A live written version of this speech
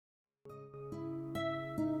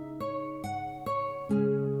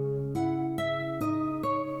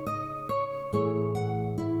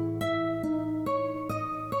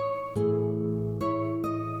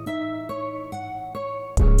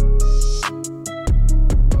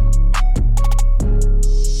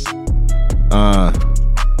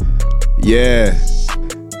Yeah.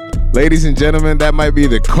 Ladies and gentlemen, that might be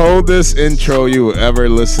the coldest intro you will ever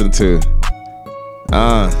listen to.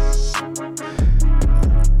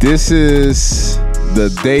 This is the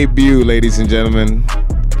debut, ladies and gentlemen.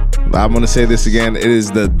 I'm going to say this again. It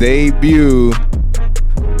is the debut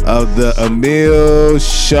of the Amil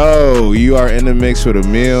Show. You are in the mix with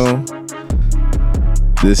Amil.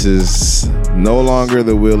 This is no longer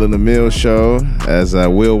the Will and Amil Show, as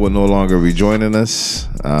Will no longer be joining us.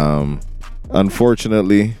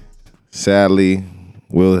 Unfortunately, sadly,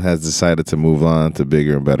 Will has decided to move on to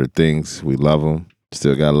bigger and better things. We love him.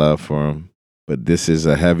 Still got love for him. But this is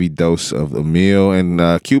a heavy dose of Amil.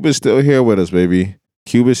 And Cuba's still here with us, baby.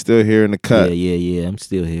 Cuba's still here in the cut. Yeah. I'm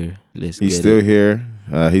still here. He's still here.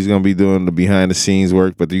 He's going to be doing the behind-the-scenes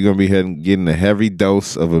work, but you're going to be getting a heavy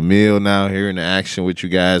dose of Amil now here in the action with you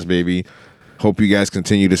guys, baby. Hope you guys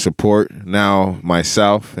continue to support now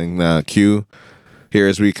myself and Q here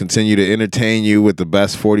as we continue to entertain you with the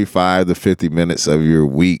best 45 to 50 minutes of your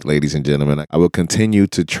week, ladies and gentlemen. I will continue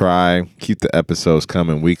to try keep the episodes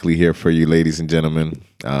coming weekly here for you, ladies and gentlemen.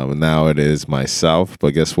 Now it is myself,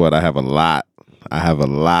 but guess what? I have a lot.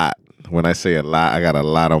 When I say a lot, I got a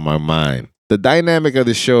lot on my mind. The dynamic of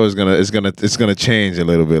the show is gonna change a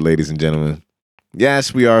little bit, ladies and gentlemen.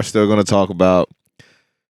 Yes, we are still gonna talk about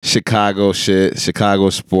Chicago shit, Chicago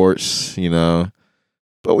sports,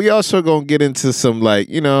 but we also gonna get into some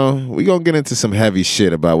we gonna get into some heavy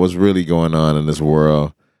shit about what's really going on in this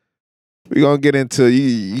world. We gonna get into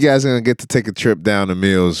you guys are gonna get to take a trip down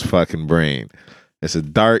Amil's fucking brain. It's a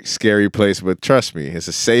dark, scary place, but trust me, it's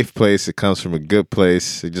a safe place. It comes from a good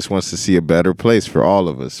place. It just wants to see a better place for all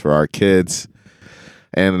of us, for our kids.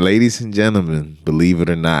 And ladies and gentlemen, believe it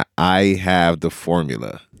or not, I have the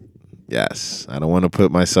formula. Yes, I don't want to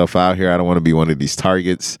put myself out here. I don't want to be one of these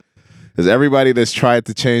targets. Because everybody that's tried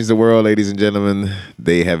to change the world, ladies and gentlemen,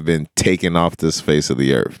 they have been taken off this face of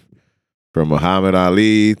the earth. From Muhammad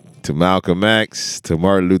Ali to Malcolm X to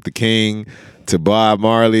Martin Luther King to Bob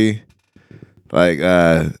Marley.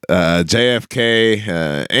 JFK,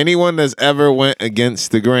 anyone that's ever went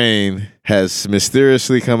against the grain has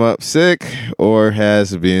mysteriously come up sick or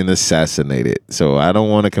has been assassinated. So I don't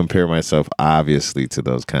want to compare myself, obviously, to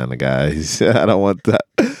those kind of guys. I don't want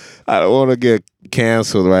to get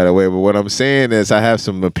canceled right away. But what I'm saying is I have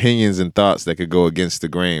some opinions and thoughts that could go against the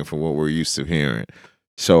grain from what we're used to hearing.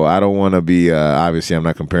 So I don't want to be, obviously, I'm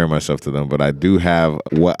not comparing myself to them, but I do have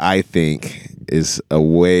what I think is a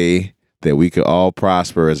way that we could all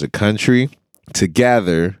prosper as a country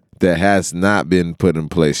together that has not been put in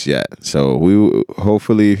place yet. So we will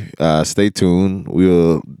hopefully stay tuned. We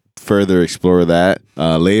will further explore that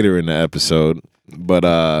later in the episode.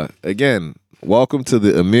 But again, welcome to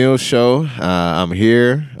the Amil Show. I'm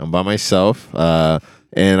here. I'm by myself.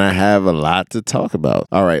 And I have a lot to talk about.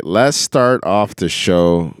 All right, let's start off the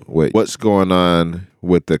show with what's going on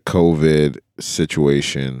with the COVID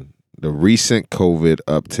situation, the recent COVID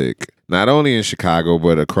uptick. Not only in Chicago,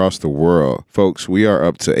 but across the world. Folks, we are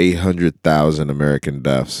up to 800,000 American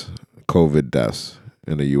deaths, COVID deaths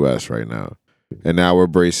in the U.S. right now. And now we're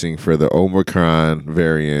bracing for the Omicron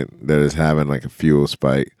variant that is having like a fuel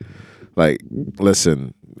spike.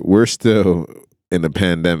 Listen, we're still in a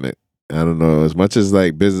pandemic. I don't know, as much as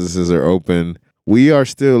businesses are open, we are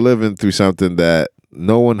still living through something that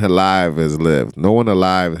no one alive has lived. No one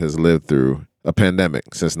alive has lived through a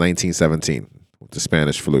pandemic since 1917, the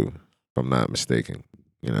Spanish flu. If I'm not mistaken.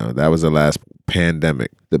 That was the last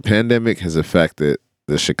pandemic. The pandemic has affected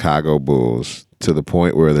the Chicago Bulls to the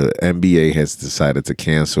point where the NBA has decided to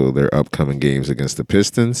cancel their upcoming games against the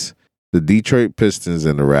Pistons. The Detroit Pistons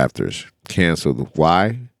and the Raptors canceled.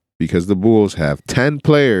 Why? Because the Bulls have 10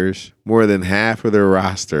 players, more than half of their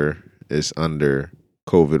roster is under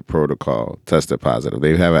COVID protocol, tested positive.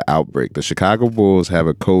 They have an outbreak. The Chicago Bulls have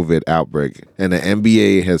a COVID outbreak, and the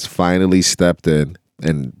NBA has finally stepped in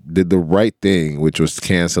and did the right thing, which was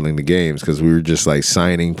canceling the games because we were just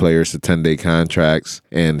signing players to 10-day contracts.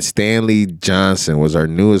 And Stanley Johnson was our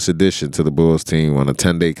newest addition to the Bulls team on a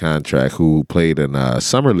 10-day contract, who played in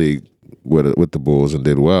Summer League with the Bulls and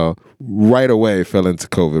did well. Right away fell into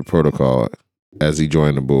COVID protocol as he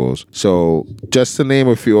joined the Bulls. So just to name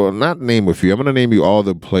a few, or not name a few, I'm going to name you all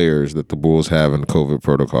the players that the Bulls have in COVID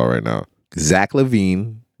protocol right now. Zach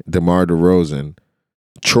LaVine, DeMar DeRozan,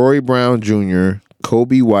 Troy Brown Jr.,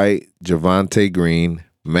 Kobe White, Javonte Green,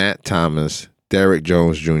 Matt Thomas, Derrick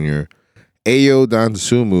Jones Jr., Ayo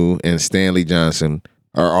Dosunmu, and Stanley Johnson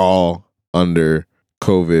are all under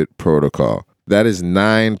COVID protocol. That is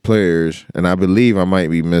 9 players, and I believe I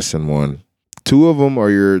might be missing one. 2 of them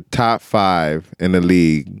are your top 5 in the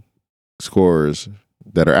league scorers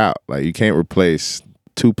that are out. Like, you can't replace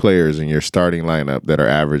two players in your starting lineup that are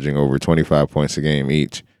averaging over 25 points a game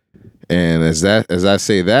each. And as I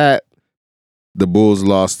say that, the Bulls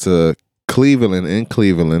lost to Cleveland in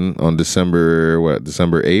Cleveland on December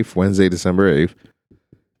 8th, Wednesday, December 8th.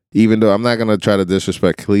 Even though I'm not going to try to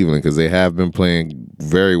disrespect Cleveland because they have been playing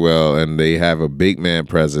very well and they have a big man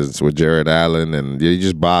presence with Jared Allen, and they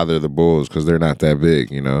just bother the Bulls because they're not that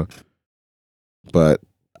big, But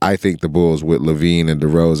I think the Bulls with Levine and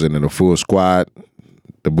DeRozan and a full squad,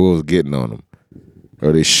 the Bulls getting on them.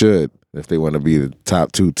 Or they should if they want to be the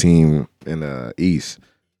top two team in the East.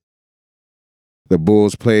 The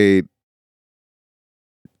Bulls played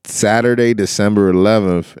Saturday, December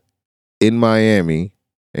 11th in Miami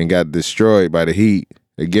and got destroyed by the Heat.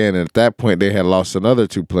 Again, at that point, they had lost another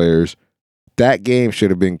two players. That game should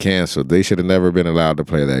have been canceled. They should have never been allowed to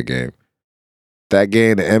play that game. That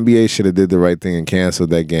game, the NBA should have did the right thing and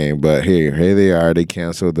canceled that game. But here they are. They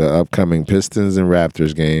canceled the upcoming Pistons and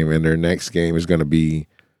Raptors game, and their next game is going to be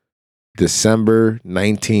December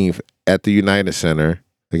 19th at the United Center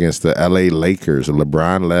against the LA Lakers. The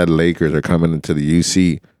LeBron-led Lakers are coming into the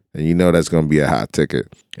UC. And that's going to be a hot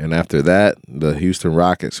ticket. And after that, the Houston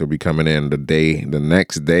Rockets will be coming in the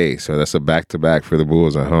next day. So that's a back-to-back for the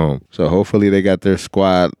Bulls at home. So hopefully they got their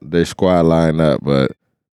squad lined up. But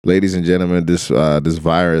ladies and gentlemen, this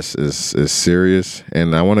virus is serious.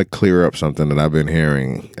 And I want to clear up something that I've been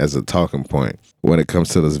hearing as a talking point when it comes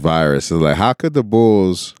to this virus. It's like, how could the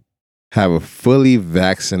Bulls have a fully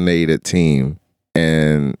vaccinated team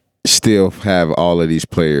and still have all of these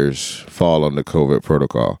players fall on the COVID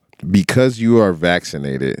protocol? Because you are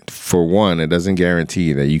vaccinated, for one, it doesn't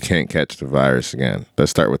guarantee that you can't catch the virus again.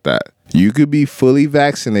 Let's start with that. You could be fully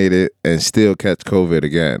vaccinated and still catch COVID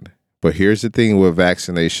again. But here's the thing what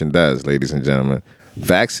vaccination does, ladies and gentlemen.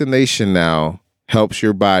 Vaccination now helps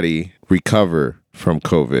your body recover from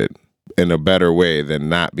COVID in a better way than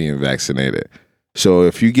not being vaccinated. So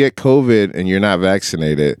if you get COVID and you're not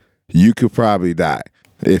vaccinated, you could probably die.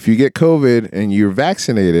 If you get COVID and you're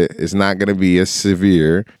vaccinated, it's not going to be as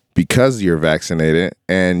severe because you're vaccinated,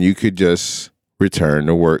 and you could just return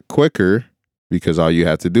to work quicker because all you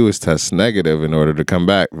have to do is test negative in order to come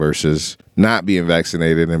back versus not being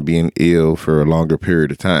vaccinated and being ill for a longer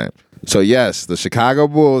period of time. So yes, the Chicago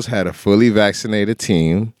Bulls had a fully vaccinated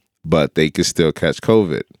team, but they could still catch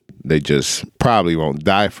COVID. They just probably won't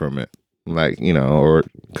die from it. Or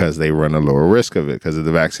because they run a lower risk of it because of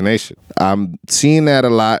the vaccination. I'm seeing that a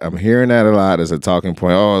lot. I'm hearing that a lot as a talking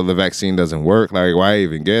point. Oh, the vaccine doesn't work. Like, why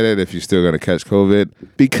even get it if you're still going to catch COVID?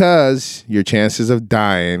 Because your chances of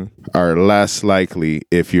dying are less likely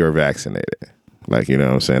if you're vaccinated. Like, you know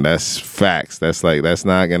what I'm saying? That's facts. That's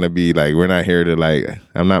not going to be we're not here to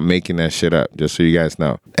I'm not making that shit up, just so you guys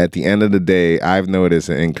know. At the end of the day, I've noticed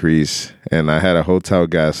an increase, and I had a hotel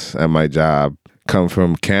guest at my job come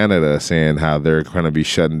from Canada saying how they're going to be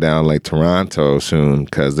shutting down Toronto soon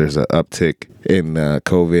because there's an uptick in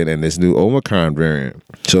COVID and this new Omicron variant.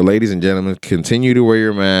 So ladies and gentlemen, continue to wear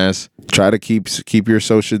your mask. Try to keep your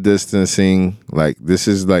social distancing. This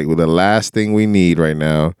is the last thing we need right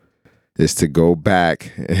now is to go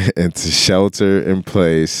back and to shelter in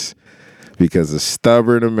place because of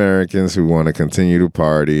stubborn Americans who want to continue to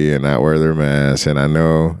party and not wear their masks. And I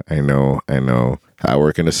know. I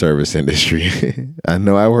work in the service industry. I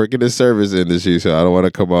work in the service industry, so I don't want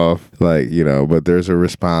to come off but there's a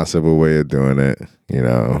responsible way of doing it.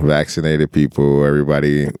 Vaccinated people,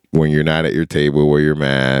 everybody, when you're not at your table, wear your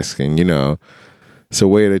mask. And, it's a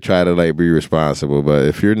way to try to be responsible. But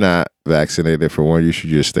if you're not vaccinated, for one, you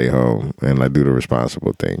should just stay home and do the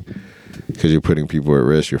responsible thing because you're putting people at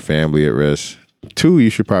risk, your family at risk. Two,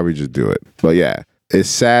 you should probably just do it. But yeah, it's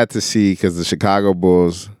sad to see because the Chicago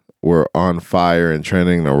Bulls were on fire and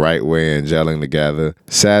trending the right way and gelling together.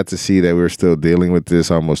 Sad to see that we're still dealing with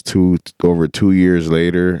this almost over 2 years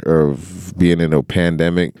later of being in a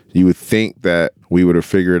pandemic. You would think that we would have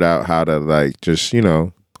figured out how to just,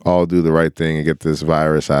 all do the right thing and get this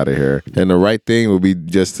virus out of here. And the right thing would be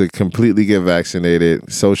just to completely get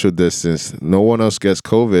vaccinated, social distance. No one else gets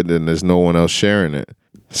COVID and there's no one else sharing it.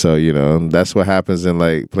 So, that's what happens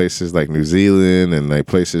in places like New Zealand and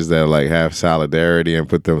places that have solidarity and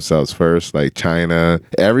put themselves first, like China.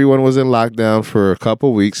 Everyone was in lockdown for a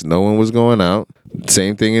couple weeks. No one was going out.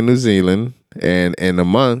 Same thing in New Zealand. And in a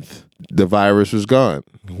month, the virus was gone.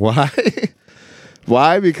 Why?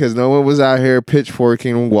 Why? Because no one was out here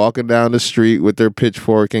pitchforking, walking down the street with their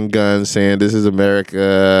pitchfork and guns saying, this is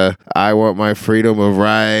America. I want my freedom of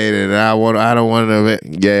right and I don't want to.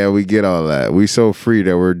 Yeah, we get all that. We so free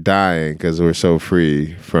that we're dying because we're so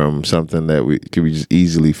free from something that we could be just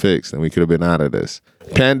easily fixed and we could have been out of this.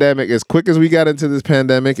 Pandemic, as quick as we got into this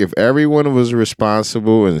pandemic, if everyone was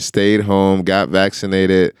responsible and stayed home, got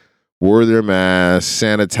vaccinated, wore their masks,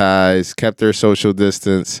 sanitized, kept their social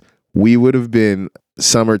distance, we would have been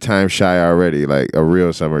summertime shy already, like a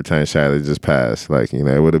real summertime shy that just passed. Like,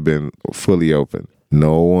 it would have been fully open.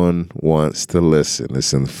 No one wants to listen.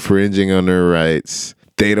 It's infringing on their rights.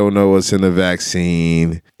 They don't know what's in the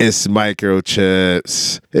vaccine. It's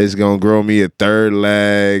microchips. It's going to grow me a third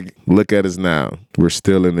leg. Look at us now. We're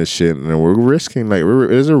still in this shit, and we're risking,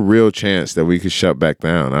 there's a real chance that we could shut back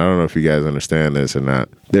down. I don't know if you guys understand this or not.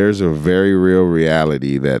 There's a very real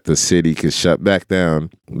reality that the city could shut back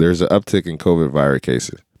down. There's an uptick in COVID virus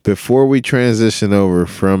cases. Before we transition over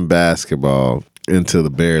from basketball into the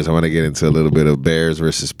Bears, I want to get into a little bit of Bears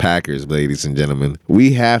versus Packers, ladies and gentlemen.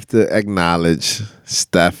 We have to acknowledge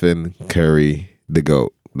Stephen Curry, the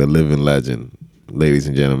GOAT, the living legend. Ladies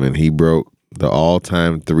and gentlemen, he broke the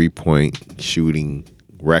all-time three-point shooting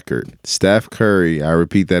record. Steph Curry, I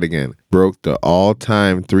repeat that again, broke the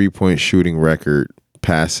all-time three-point shooting record,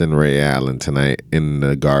 passing Ray Allen tonight in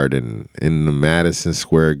the Garden, in the Madison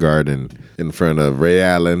Square Garden, in front of Ray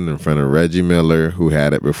Allen, in front of Reggie Miller, who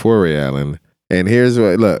had it before Ray Allen. And here's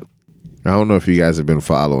what, look, I don't know if you guys have been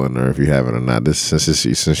following or if you haven't or not.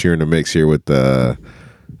 Since you're in the mix here with the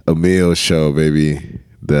Amil Show, baby,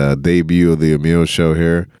 the debut of the Amil Show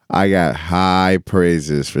here, I got high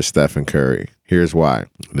praises for Stephen Curry. Here's why.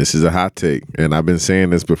 This is a hot take, and I've been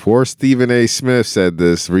saying this before. Stephen A. Smith said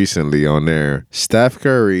this recently on there. Steph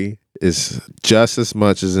Curry is just as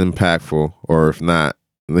much as impactful, or if not,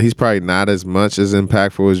 he's probably not as much as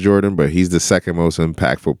impactful as Jordan, but he's the second most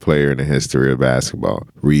impactful player in the history of basketball.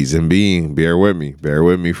 Reason being, bear with me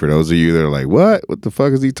for those of you that are like, what the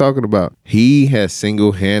fuck is he talking about? He has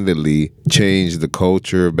single-handedly changed the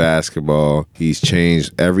culture of basketball. He's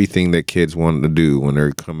changed everything that kids want to do when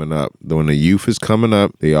they're coming up. When the youth is coming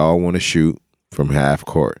up, they all want to shoot from half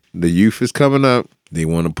court. The youth is coming up, they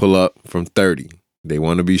want to pull up from 30. They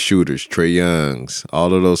want to be shooters. Trae Youngs,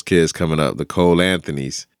 all of those kids coming up, the Cole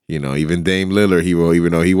Anthonys, even Dame Lillard,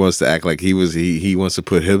 even though he wants to act like he wants to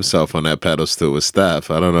put himself on that pedestal with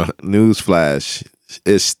Steph. I don't know. Newsflash.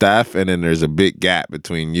 It's Steph, and then there's a big gap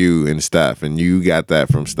between you and Steph, and you got that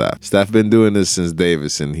from Steph. Steph been doing this since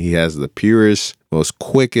Davis, and he has the purest, most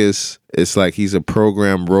quickest. It's like he's a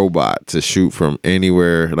programmed robot to shoot from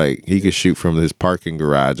anywhere. Like, he could shoot from his parking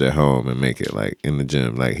garage at home and make it, like, in the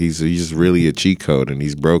gym. Like, he's just really a cheat code, and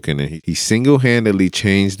he's broken, and he single-handedly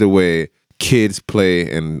changed the way kids play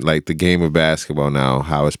and, like, the game of basketball now,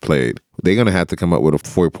 how it's played. They're going to have to come up with a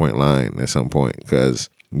 4-point line at some point, because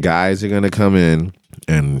guys are going to come in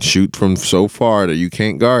and shoot from so far that you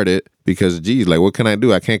can't guard it because, geez, like, what can I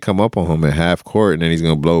do? I can't come up on him at half court and then he's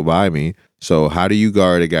going to blow by me. So how do you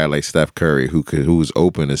guard a guy like Steph Curry who's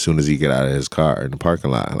open as soon as he get out of his car in the parking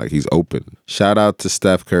lot? Like, he's open. Shout out to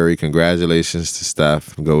Steph Curry. Congratulations to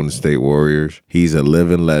Steph, Golden State Warriors. He's a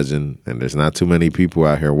living legend, and there's not too many people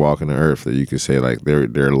out here walking the earth that you could say, like, they're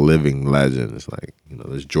living legends. Like,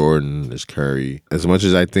 there's Jordan, there's Curry. As much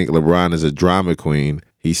as I think LeBron is a drama queen,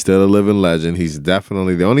 he's still a living legend. He's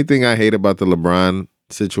definitely, the only thing I hate about the LeBron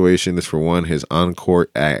situation is, for one, his on-court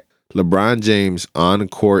act. LeBron James'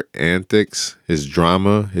 on-court antics, his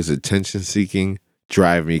drama, his attention-seeking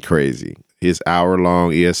drive me crazy. His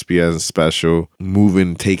hour-long ESPN special,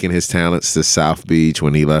 taking his talents to South Beach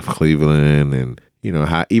when he left Cleveland, and,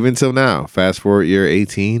 how even till now, fast forward year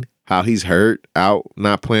 18, how he's hurt, out,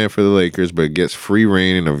 not playing for the Lakers, but gets free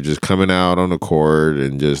reign of just coming out on the court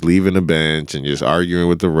and just leaving the bench and just arguing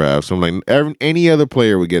with the refs. I'm like, any other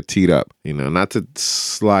player would get teed up. Not to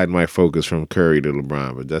slide my focus from Curry to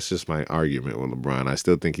LeBron, but that's just my argument with LeBron. I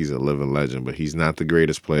still think he's a living legend, but he's not the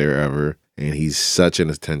greatest player ever. And he's such an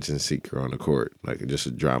attention seeker on the court, like just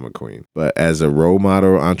a drama queen. But as a role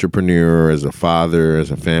model, entrepreneur, as a father, as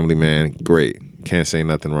a family man, great. Can't say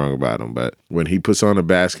nothing wrong about him. But when he puts on a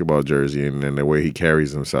basketball jersey and the way he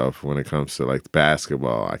carries himself when it comes to, like,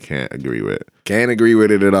 basketball, I can't agree with it. Can't agree with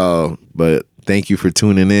it at all. But thank you for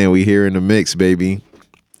tuning in. We here in the mix, baby.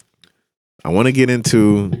 I want to get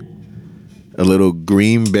into a little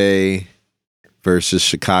Green Bay versus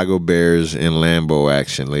Chicago Bears in Lambeau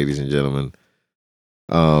action, ladies and gentlemen.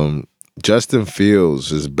 Justin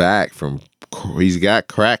Fields is back he's got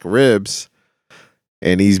cracked ribs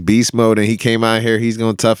and he's beast mode, and he came out here, he's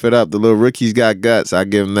going to tough it up. The little rookie's got guts. I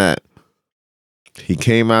give him that. He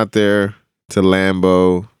came out there to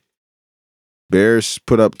Lambeau. Bears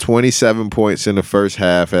put up 27 points in the first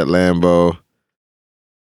half at Lambeau.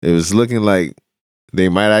 It was looking like they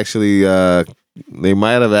might have actually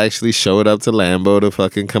showed up to Lambeau to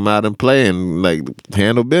fucking come out and play and like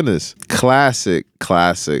handle business. Classic.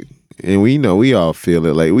 And we know we all feel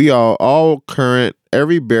it. Like we all current,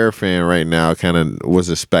 every Bear fan right now kind of was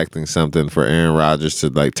expecting something for Aaron Rodgers to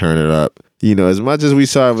like turn it up. You know, as much as we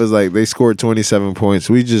saw it was like they scored 27 points,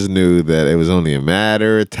 we just knew that it was only a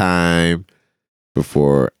matter of time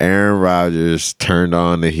before Aaron Rodgers turned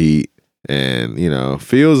on the heat. And, you know,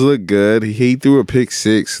 Fields looked good. He threw a pick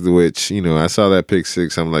six, which, you know, I saw that pick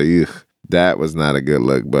six. I'm like, ugh, that was not a good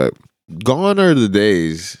look. But gone are the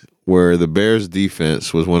days where the Bears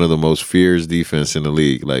defense was one of the most fierce defense in the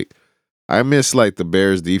league. Like, I miss like the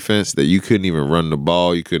Bears defense that you couldn't even run the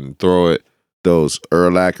ball. You couldn't throw it. Those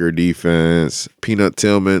Urlacher defense, Peanut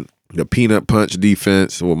Tillman, the Peanut Punch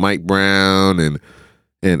defense with Mike Brown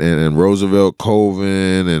and Roosevelt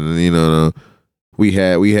Colvin, and you know we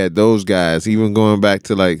had those guys. Even going back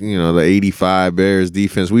to like you know the '85 Bears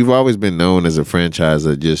defense, we've always been known as a franchise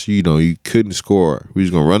that just you know you couldn't score. We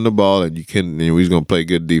was gonna run the ball and we was gonna play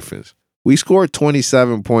good defense. We scored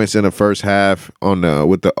 27 points in the first half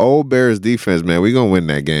with the old Bears defense. Man, we gonna win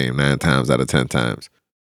that game 9 times out of 10 times.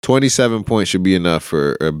 27 points should be enough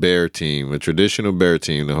for a Bear team, a traditional Bear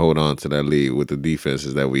team, to hold on to that lead with the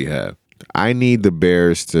defenses that we have. I need the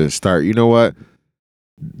Bears to start. You know what?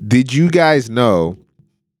 Did you guys know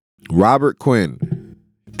Robert Quinn,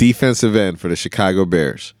 defensive end for the Chicago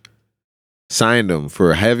Bears, signed him for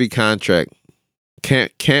a heavy contract?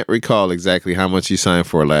 Can't recall exactly how much he signed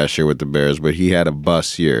for last year with the Bears, but he had a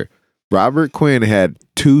bust year. Robert Quinn had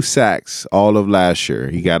 2 sacks all of last year.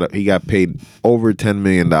 He got paid over $10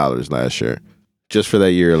 million last year just for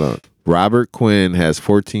that year alone. Robert Quinn has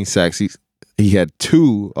 14 sacks. He had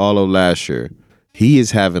 2 all of last year. He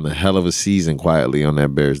is having a hell of a season quietly on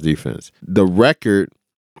that Bears defense. The record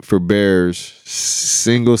for Bears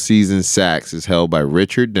single season sacks is held by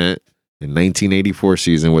Richard Dent in 1984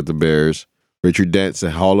 season with the Bears. Richard Dent's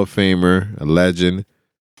a Hall of Famer, a legend.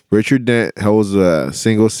 Richard Dent holds a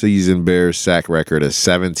single season Bears sack record of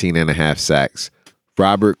 17 and a half sacks.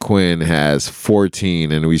 Robert Quinn has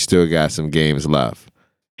 14, and we still got some games left.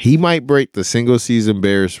 He might break the single season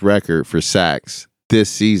Bears record for sacks this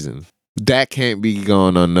season. That can't be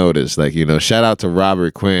gone unnoticed. Like, you know, shout out to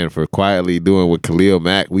Robert Quinn for quietly doing what Khalil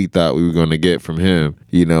Mack we thought we were going to get from him.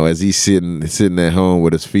 You know, as he's sitting at home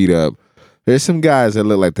with his feet up. There's some guys that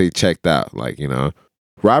look like they checked out. Like, you know,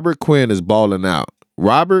 Robert Quinn is balling out.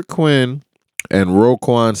 Robert Quinn and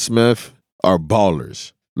Roquan Smith are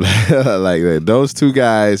ballers. Like those 2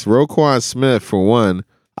 guys, Roquan Smith, for one,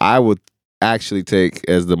 I would actually take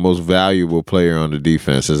as the most valuable player on the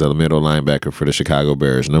defense as a middle linebacker for the Chicago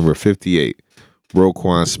Bears. Number 58,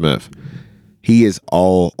 Roquan Smith. He is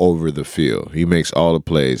all over the field. He makes all the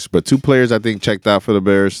plays. But 2 players I think checked out for the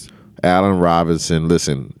Bears, Allen Robinson.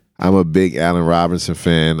 Listen, I'm a big Allen Robinson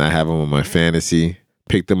fan. I have him on my fantasy.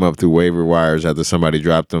 Picked him up through waiver wires after somebody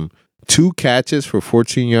dropped him. 2 catches for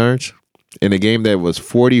 14 yards in a game that was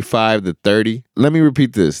 45-30. Let me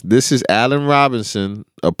repeat this. This is Allen Robinson,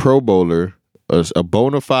 a Pro Bowler, a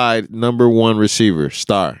bona fide number 1 receiver,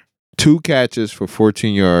 star. 2 catches for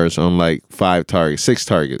 14 yards on like 6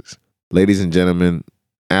 targets. Ladies and gentlemen,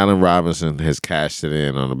 Allen Robinson has cashed it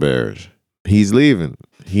in on the Bears. He's leaving.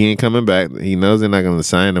 He ain't coming back. He knows they're not going to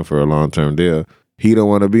sign him for a long-term deal. He don't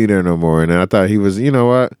want to be there no more. And I thought he was, you know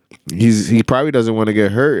what? He probably doesn't want to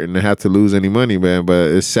get hurt and have to lose any money, man.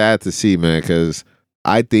 But it's sad to see, man, because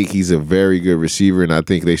I think he's a very good receiver, and I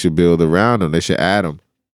think they should build around him. They should add him.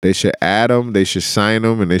 They should add him. They should sign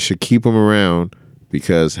him, and they should keep him around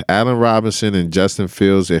because Allen Robinson and Justin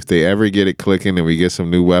Fields, if they ever get it clicking and we get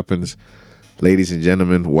some new weapons, ladies and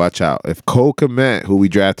gentlemen, watch out. If Cole Kmet, who we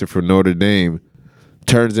drafted from Notre Dame,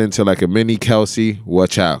 turns into like a mini Kelsey,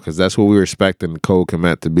 watch out, because that's what we were expecting Cole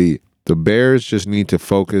Kmet to be. The Bears just need to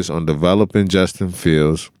focus on developing Justin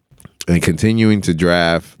Fields and continuing to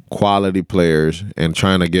draft quality players and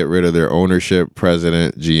trying to get rid of their ownership,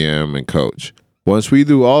 president, GM, and coach. Once we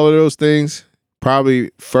do all of those things, probably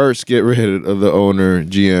first get rid of the owner,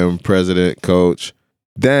 GM, president, coach,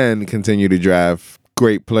 then continue to draft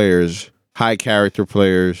great players, high character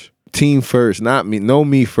players, team first, not me, no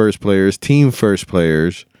me first players, team first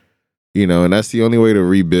players, you know, and that's the only way to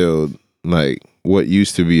rebuild like what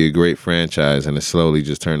used to be a great franchise and it's slowly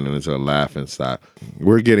just turning into a laughing stock.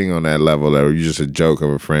 We're getting on that level that you're just a joke of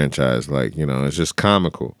a franchise. Like, you know, it's just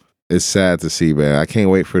comical. It's sad to see, man. I can't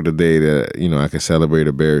wait for the day that, you know, I can celebrate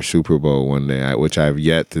a Bears Super Bowl one day, which I've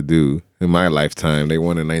yet to do in my lifetime. They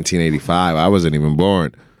won in 1985. I wasn't even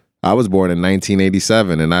born. I was born in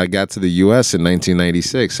 1987 and I got to the US in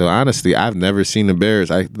 1996. So honestly, I've never seen the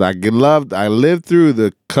Bears. I lived through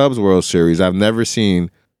the Cubs World Series. I've never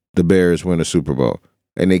seen the Bears win a Super Bowl.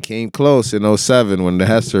 And they came close in '07 when the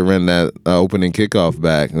Hester ran that opening kickoff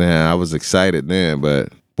back. Man, I was excited then, but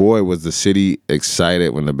boy, was the city excited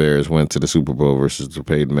when the Bears went to the Super Bowl versus the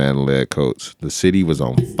Peyton Manning-led Colts. The city was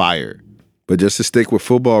on fire. But just to stick with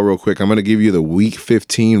football real quick, I'm going to give you the Week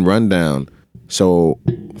 15 rundown. So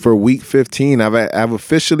for Week 15, I've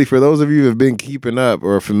officially, for those of you who have been keeping up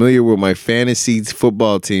or familiar with my fantasy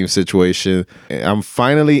football team situation, I'm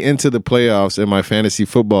finally into the playoffs in my fantasy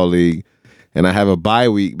football league, and I have a bye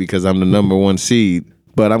week because I'm the number 1 seed.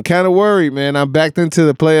 But I'm kind of worried, man. I'm backed into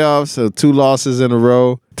the playoffs, so 2 losses in a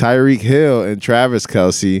row. Tyreek Hill and Travis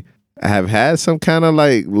Kelce have had some kind of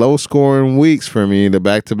like low-scoring weeks for me, the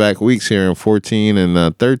back-to-back weeks here in 14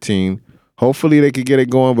 and 13. Hopefully they could get it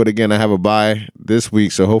going, but again, I have a bye this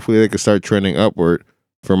week, so hopefully they could start trending upward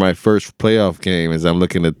for my first playoff game as I'm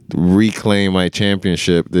looking to reclaim my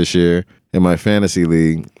championship this year in my fantasy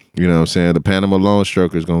league. You know what I'm saying? The Panama Lone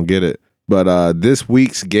Stroker's going to get it. But this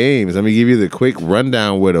week's games, let me give you the quick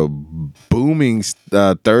rundown with a booming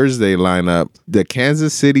Thursday lineup. The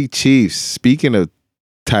Kansas City Chiefs, speaking of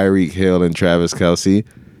Tyreek Hill and Travis Kelce,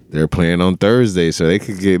 they're playing on Thursday, so they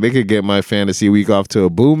could get my fantasy week off to a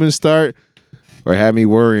booming start or have me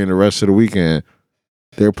worrying the rest of the weekend.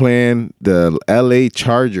 They're playing the LA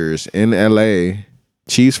Chargers in LA.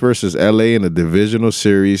 Chiefs versus LA in a divisional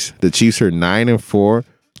series. The Chiefs are 9-4.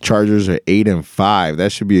 Chargers are 8-5.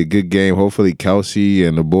 That should be a good game. Hopefully Kelce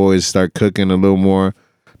and the boys start cooking a little more.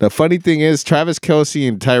 The funny thing is, Travis Kelce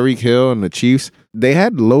and Tyreek Hill and the Chiefs, they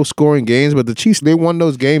had low-scoring games, but the Chiefs, they won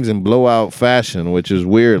those games in blowout fashion, which is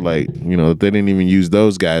weird. Like, you know, they didn't even use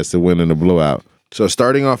those guys to win in the blowout. So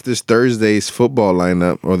starting off this Thursday's football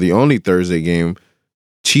lineup, or the only Thursday game,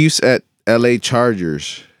 Chiefs at LA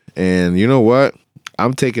Chargers. And you know what?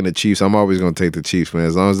 I'm taking the Chiefs. I'm always going to take the Chiefs, man,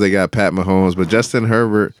 as long as they got Pat Mahomes. But Justin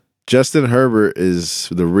Herbert is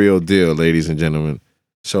the real deal, ladies and gentlemen.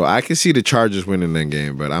 So I can see the Chargers winning that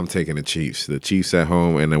game, but I'm taking the Chiefs. The Chiefs at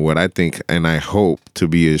home, and then what I think and I hope to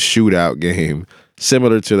be a shootout game,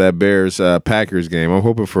 similar to that Bears-Packers game. I'm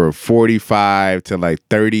hoping for a 45 to like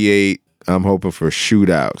 38. I'm hoping for a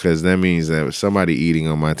shootout because that means that somebody eating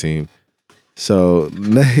on my team. So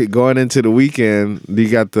going into the weekend, you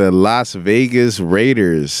got the Las Vegas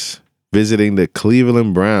Raiders visiting the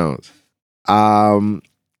Cleveland Browns.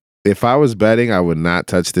 If I was betting, I would not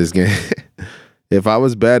touch this game. If I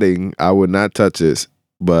was betting, I would not touch this,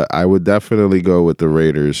 but I would definitely go with the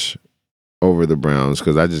Raiders over the Browns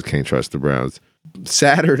because I just can't trust the Browns.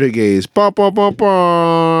 Saturday games.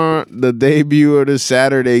 The debut of the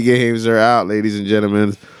Saturday games are out, ladies and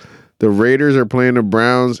gentlemen. The Raiders are playing the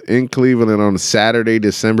Browns in Cleveland on Saturday,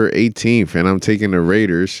 December 18th, and I'm taking the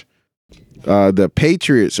Raiders. The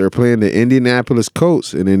Patriots are playing the Indianapolis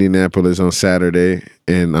Colts in Indianapolis on Saturday,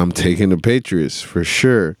 and I'm taking the Patriots for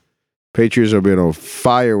sure. Patriots have been on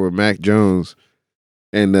fire with Mac Jones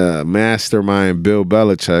and mastermind Bill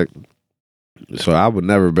Belichick. So I would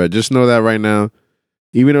never bet. Just know that right now.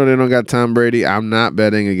 Even though they don't got Tom Brady, I'm not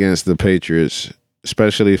betting against the Patriots,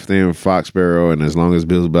 especially if they're in Foxborough and as long as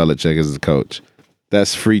Bill Belichick is the coach.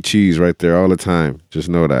 That's free cheese right there all the time. Just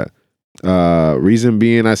know that. Reason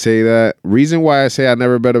being I say that. Reason why I say I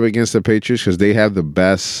never bet up against the Patriots because they have the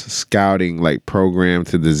best scouting like program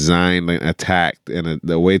to design like attack and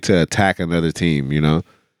the way to attack another team, you know.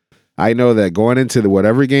 I know that going into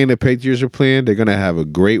whatever game the Patriots are playing, they're going to have a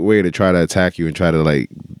great way to try to attack you and try to like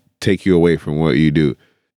take you away from what you do.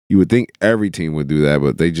 You would think every team would do that,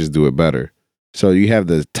 but they just do it better. So you have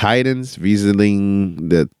the Titans visiting,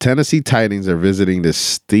 the Tennessee Titans are visiting the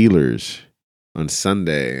Steelers on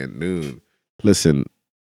Sunday at noon. Listen,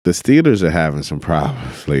 the Steelers are having some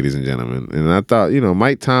problems, ladies and gentlemen. And I thought,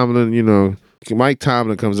 Mike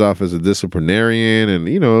Tomlin comes off as a disciplinarian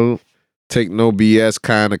and, take no BS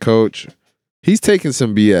kind of coach. He's taking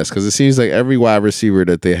some BS because it seems like every wide receiver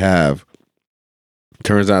that they have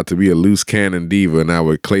turns out to be a loose cannon diva now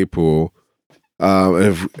with Claypool.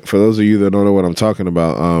 For those of you that don't know what I'm talking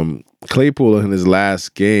about, Claypool in his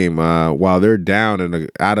last game, while they're down and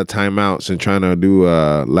out of timeouts and trying to do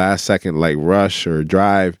a last second like rush or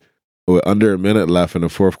drive with under a minute left in the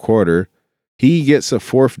fourth quarter, he gets a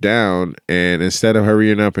fourth down, and instead of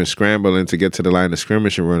hurrying up and scrambling to get to the line of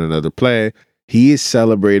scrimmage and run another play, he is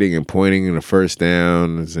celebrating and pointing in the first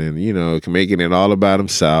downs and, making it all about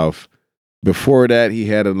himself. Before that, he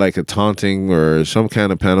had a taunting or some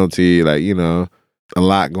kind of penalty, a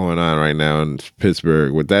lot going on right now in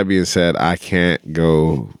Pittsburgh. With that being said, I can't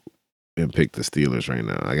go and pick the Steelers right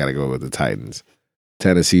now. I got to go with the Titans.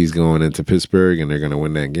 Tennessee's going into Pittsburgh and they're going to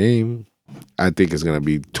win that game. I think it's going to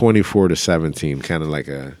be 24-17, kind of like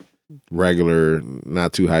a regular,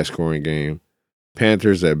 not too high scoring game.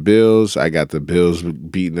 Panthers at Bills. I got the Bills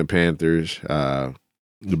beating the Panthers.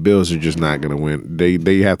 The Bills are just not going to win.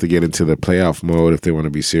 They have to get into the playoff mode if they want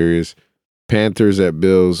to be serious. Panthers at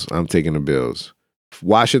Bills. I'm taking the Bills.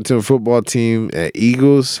 Washington football team at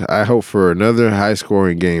Eagles. I hope for another high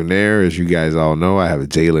scoring game there. As you guys all know, I have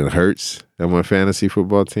Jalen Hurts on my fantasy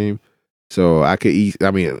football team. So I could eat.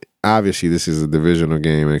 I mean, obviously this is a divisional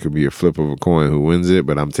game and it could be a flip of a coin who wins it,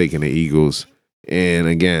 but I'm taking the Eagles. And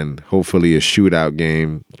again, hopefully a shootout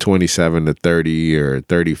game, 27-30 or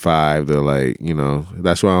 35 to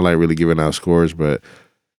that's why I don't like really giving out scores, but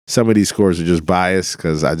some of these scores are just biased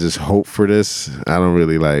because I just hope for this. I don't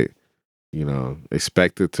really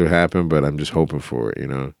expect it to happen, but I'm just hoping for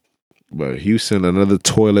it, But Houston, another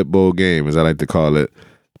toilet bowl game, as I like to call it.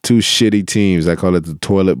 Two shitty teams. I call it the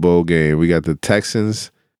toilet bowl game. We got the Texans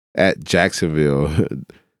at Jacksonville.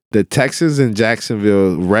 The Texans and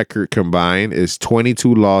Jacksonville record combined is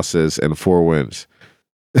 22 losses and 4 wins.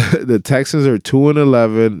 The Texans are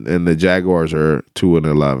 2-11 and the Jaguars are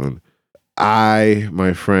 2-11.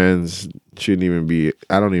 My friends, shouldn't even be,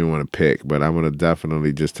 I don't even want to pick, but I'm going to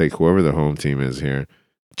definitely just take whoever the home team is here.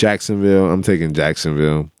 Jacksonville, I'm taking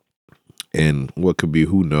Jacksonville. And what could be,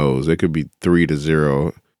 who knows? It could be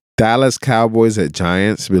 3-0. Dallas Cowboys at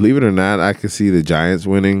Giants. Believe it or not, I could see the Giants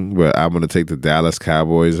winning, but I'm going to take the Dallas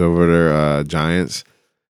Cowboys over their Giants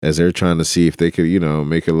as they're trying to see if they could,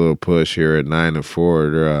 make a little push here at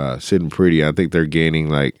 9-4. They're sitting pretty. I think they're gaining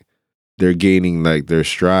their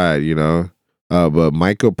stride, But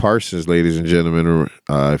Micah Parsons, ladies and gentlemen,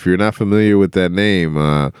 if you're not familiar with that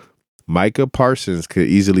name, Micah Parsons could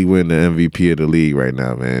easily win the MVP of the league right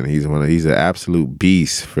now, man. He's an absolute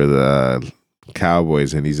beast for the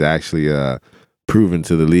Cowboys, and he's actually proven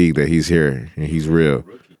to the league that he's here and he's real.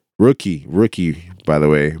 Rookie, by the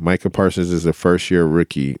way. Micah Parsons is a first-year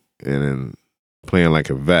rookie and playing like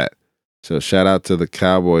a vet. So shout out to the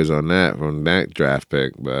Cowboys on that from that draft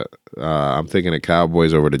pick. But I'm taking the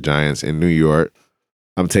Cowboys over the Giants in New York.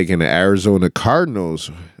 I'm taking the Arizona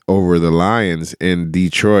Cardinals over the Lions in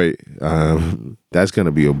Detroit. That's going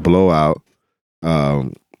to be a blowout.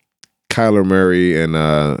 Kyler Murray and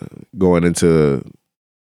going into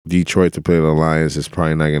Detroit to play the Lions is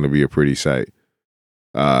probably not going to be a pretty sight.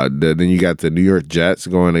 Then you got the New York Jets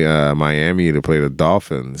going to Miami to play the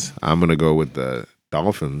Dolphins. I'm going to go with the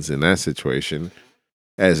Dolphins in that situation.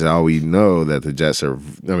 As all we know that the Jets are,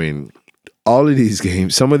 all of these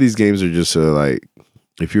games, some of these games are just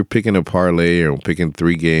if you're picking a parlay or picking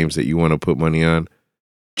 3 games that you want to put money on,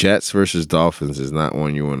 Jets versus Dolphins is not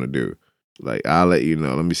one you want to do. I'll let you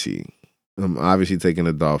know. Let me see. I'm obviously taking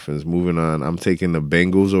the Dolphins. Moving on, I'm taking the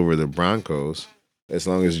Bengals over the Broncos. As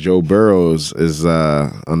long as Joe Burrow is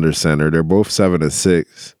under center. They're both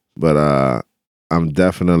 7-6, but I'm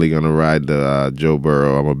definitely going to ride the Joe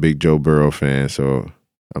Burrow. I'm a big Joe Burrow fan, so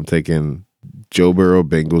I'm taking Joe Burrow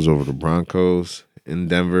Bengals over the Broncos in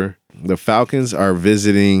Denver. The Falcons are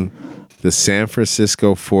visiting the San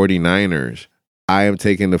Francisco 49ers. I am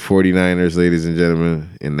taking the 49ers, ladies and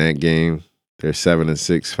gentlemen, in that game. They're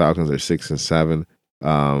 7-6. Falcons are 6-7.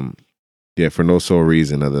 For no sole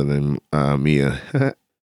reason other than Mia.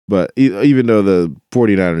 But even though the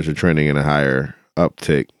 49ers are trending in a higher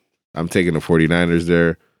uptick, I'm taking the 49ers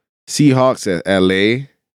there. Seahawks at LA.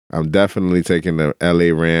 I'm definitely taking the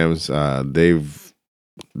LA Rams.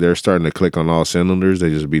 They're starting to click on all cylinders. They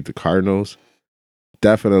just beat the Cardinals.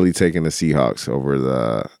 Definitely taking the Seahawks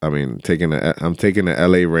over I'm taking the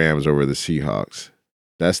LA Rams over the Seahawks.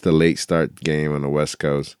 That's the late start game on the West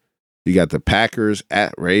Coast. You got the Packers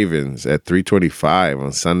at Ravens at 3:25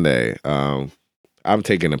 on Sunday. I'm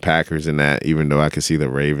taking the Packers in that, even though I can see the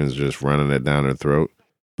Ravens just running it down their throat.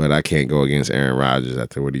 But I can't go against Aaron Rodgers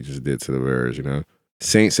after what he just did to the Bears,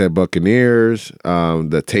 Saints at Buccaneers.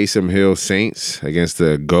 The Taysom Hill Saints against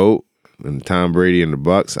the GOAT and Tom Brady and the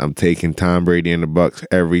Bucks. I'm taking Tom Brady and the Bucks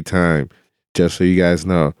every time. Just so you guys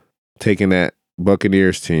know. Taking that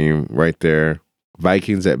Buccaneers team right there.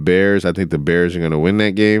 Vikings at Bears. I think the Bears are going to win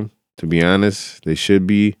that game. To be honest, they should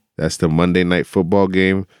be. That's the Monday Night Football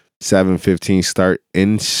game. 7:15 start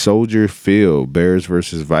in Soldier Field. Bears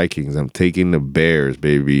versus Vikings. I'm taking the Bears,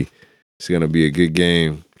 baby. It's going to be a good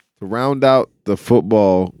game. To round out the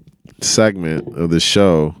football segment of the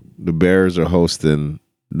show, the Bears are hosting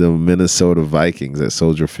the Minnesota Vikings at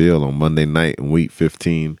Soldier Field on Monday night in Week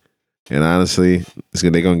 15. And honestly,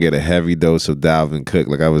 they're going to get a heavy dose of Dalvin Cook.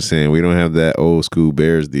 Like I was saying, we don't have that old school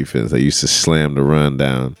Bears defense that used to slam the run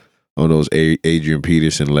down. on those Adrian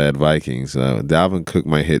Peterson led Vikings. Dalvin Cook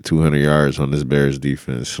might hit 200 yards on this Bears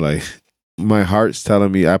defense. Like, my heart's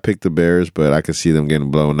telling me I picked the Bears, but I could see them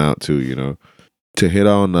getting blown out too. To hit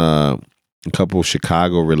on a couple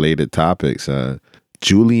Chicago related topics.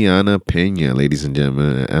 Juliana Pena, ladies and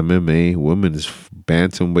gentlemen, MMA women's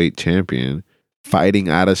bantamweight champion, fighting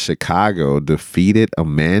out of Chicago, defeated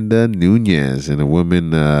Amanda Nunes in a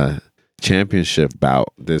women championship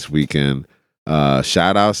bout this weekend.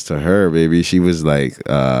 Shout outs to her, baby. She was like,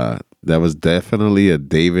 that was definitely a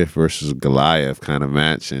David versus Goliath kind of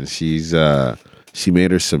match, and she made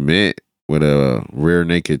her submit with a rear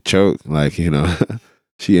naked choke, like,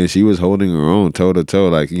 she was holding her own toe to toe,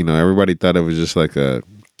 like, everybody thought it was just like a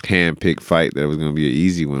hand picked fight that was gonna be an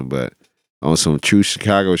easy one, but on some true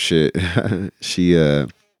Chicago shit, she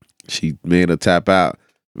made her tap out,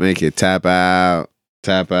 make it tap out.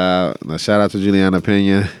 Now shout out to Juliana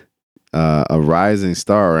Pena, a rising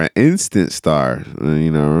star, an instant star,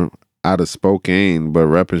 out of Spokane, but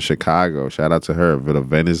repping Chicago. Shout out to her, the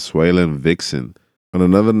Venezuelan vixen. On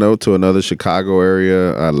another note, to another Chicago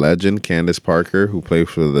area legend, Candace Parker, who played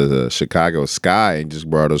for the Chicago Sky and just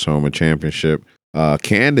brought us home a championship.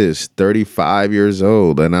 Candace, 35 years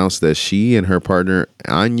old, announced that she and her partner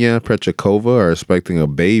Anya Prechakova are expecting a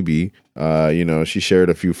baby. She shared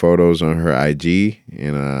a few photos on her IG,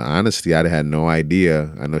 and honestly, I had no idea.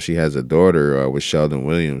 I know she has a daughter with Sheldon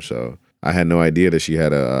Williams, so I had no idea that she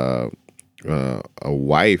had a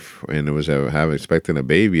wife and it was expecting a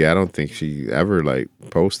baby. I don't think she ever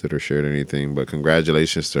posted or shared anything, but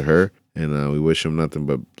congratulations to her, and we wish them nothing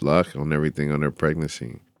but luck on everything on their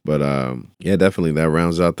pregnancy. But yeah, definitely that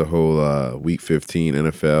rounds out the whole week 15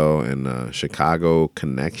 NFL and Chicago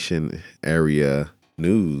connection area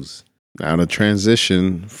news. Now to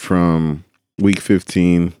transition from week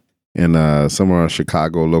 15 and some of our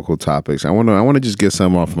Chicago local topics, I want to just get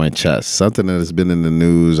some off my chest. Something that has been in the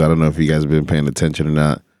news. I don't know if you guys have been paying attention or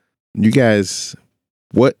not. You guys,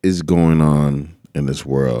 what is going on in this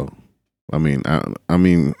world? I mean,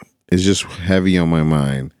 it's just heavy on my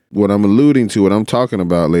mind. What I'm alluding to, what I'm talking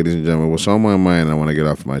about, ladies and gentlemen, what's on my mind, I want to get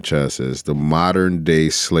off my chest, is the modern day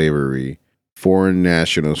slavery. Foreign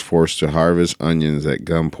nationals forced to harvest onions at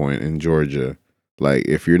gunpoint in Georgia. Like,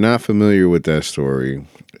 if you're not familiar with that story,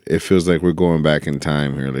 it feels like we're going back in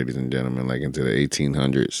time here, ladies and gentlemen, like into the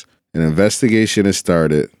 1800s. An investigation has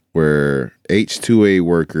started where H-2A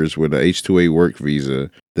workers with a H-2A work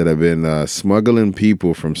visa that have been smuggling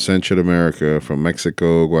people from Central America, from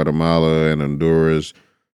Mexico, Guatemala, and Honduras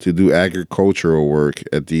to do agricultural work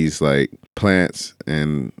at these plants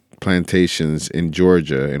and plantations in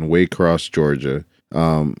Georgia, in Waycross, Georgia.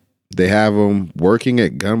 They have them working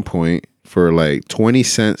at gunpoint for 20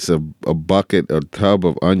 cents a bucket, a tub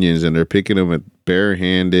of onions, and they're picking them at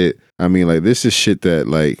barehanded. I mean, this is shit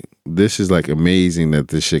that this is amazing that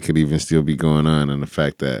this shit could even still be going on, and the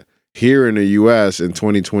fact that here in the U.S. in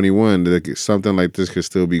 2021 that something like this could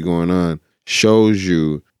still be going on shows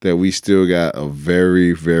you that we still got a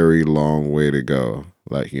very, very long way to go.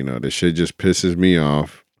 This shit just pisses me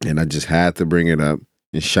off, and I just had to bring it up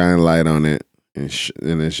and shine light on it. And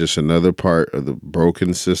it's just another part of the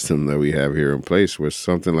broken system that we have here in place where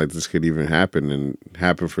something like this could even happen and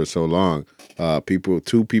happen for so long.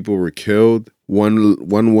 Two people were killed. One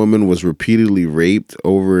woman was repeatedly raped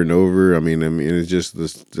over and over. I mean, it's just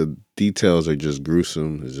the details are just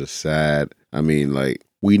gruesome. It's just sad. I mean,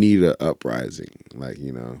 we need an uprising.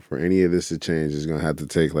 For any of this to change, it's gonna have to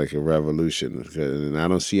take a revolution. And I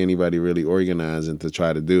don't see anybody really organizing to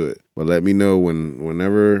try to do it. But let me know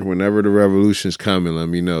whenever the revolution's coming. Let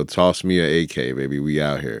me know. Toss me an AK, baby. We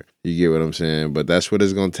out here. You get what I'm saying? But that's what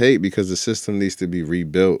it's gonna take because the system needs to be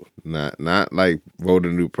rebuilt. Not vote a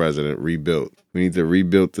new president. Rebuilt. We need to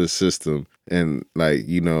rebuild the system. And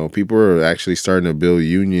people are actually starting to build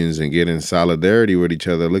unions and get in solidarity with each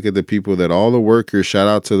other. Look at the people all the workers, shout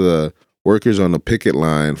out to the workers on the picket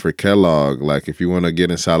line for Kellogg. If you want to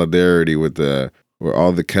get in solidarity with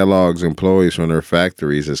all the Kellogg's employees from their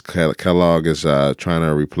factories, as Kellogg is trying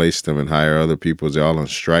to replace them and hire other people, they're all on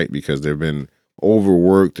strike because they've been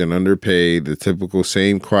overworked and underpaid. The typical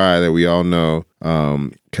same cry that we all know.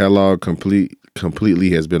 Kellogg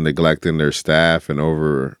completely has been neglecting their staff and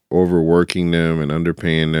overworking them and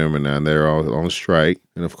underpaying them, and now they're all on strike.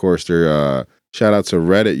 And of course, they're shout out to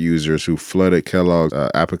Reddit users who flooded Kellogg's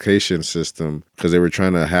application system because they were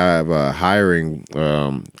trying to have hiring.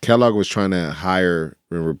 Kellogg was trying to hire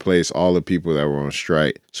and replace all the people that were on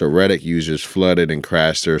strike. So Reddit users flooded and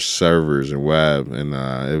crashed their servers and web, and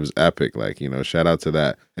it was epic. Shout out to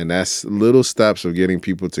that. And that's little steps of getting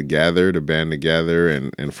people together, to band together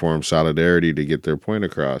and form solidarity to get their point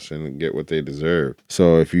across and get what they deserve.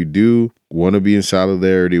 So if you do want to be in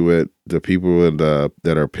solidarity with the people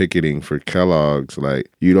that are picketing for Kellogg's, like,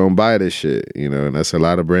 you don't buy this shit, you know, and that's a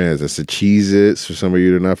lot of brands. That's the Cheez-Its, for some of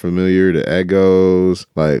you that are not familiar, the Eggos,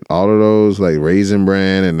 like all of those, like Raisin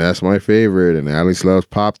Bran, and that's my favorite, and Alex loves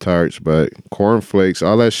Pop-Tarts, but cornflakes,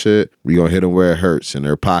 all that shit, we gonna hit them where it hurts, in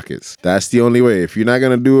their pockets. That's the only way. If you're not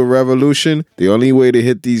gonna do a revolution, the only way to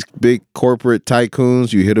hit these big corporate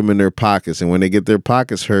tycoons, you hit them in their pockets, and when they get their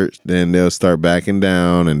pockets hurt, then they'll start backing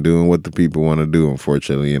down and doing what the people want to do,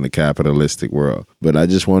 unfortunately, in the capitalistic world. But I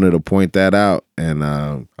just wanted to point that out, and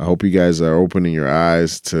I hope you guys are opening your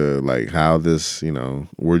eyes to like how this, you know,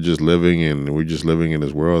 we're just living in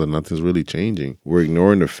this world and nothing's really changing. We're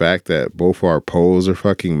ignoring the fact that both our poles are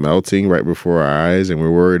fucking melting right before our eyes, and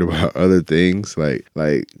we're worried about other things. Like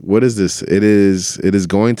what is this? It is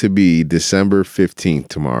going to be December 15th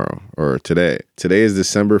tomorrow, or today. Today is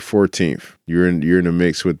December 14th. You're in the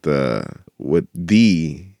mix with the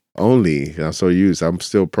only, I'm so used, I'm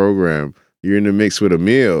still programmed. You're in the mix with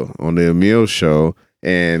Amil on the Amil Show.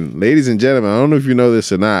 And ladies and gentlemen, I don't know if you know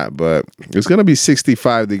this or not, but it's going to be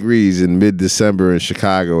 65 degrees in mid-December in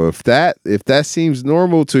Chicago. If that seems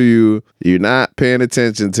normal to you, you're not paying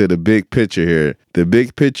attention to the big picture here. The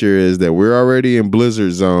big picture is that we're already in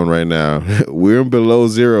blizzard zone right now. We're in below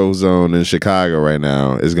zero zone in Chicago right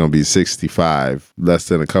now. It's going to be 65, less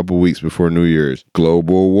than a couple weeks before New Year's.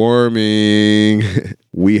 Global warming.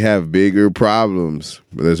 We have bigger problems.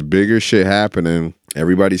 There's bigger shit happening.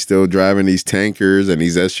 Everybody's still driving these tankers and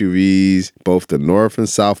these SUVs. Both the North and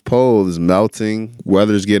South Pole is melting.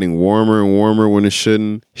 Weather's getting warmer and warmer when it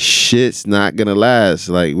shouldn't. Shit's not gonna last.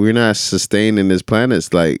 Like, we're not sustaining this planet.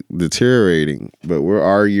 It's like deteriorating. But we're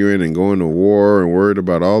arguing and going to war and worried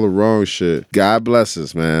about all the wrong shit. God bless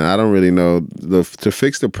us, man. I don't really know. To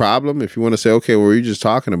fix the problem, if you want to say, okay, well, you're just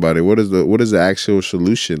talking about it, what is the actual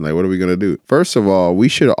solution? Like, what are we gonna do? First of all, we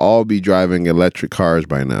should all be driving electric cars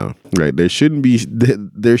by now. Right? There shouldn't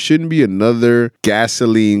be another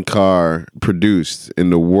gasoline car produced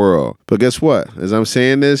in the world. But guess what? As I'm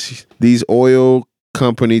saying this, these oil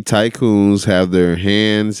company tycoons have their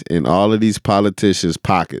hands in all of these politicians'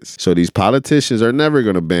 pockets. So these politicians are never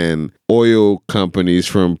going to ban oil companies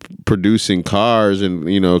from producing cars,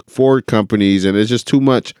 and, you know, Ford companies, and it's just too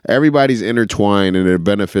much. Everybody's intertwined, and it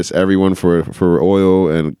benefits everyone for oil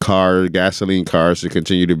and gasoline cars to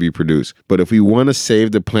continue to be produced. But if we want to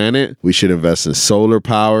save the planet, we should invest in solar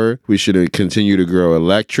power. We should continue to grow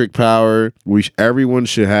electric power. Everyone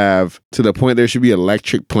should have, to the point there should be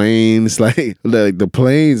electric planes. Like the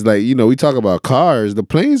planes, like, you know, we talk about cars. The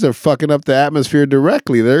planes are fucking up the atmosphere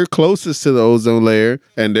directly. They're closest to the ozone layer,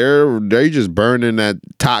 and they're just burning that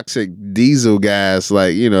toxic diesel gas,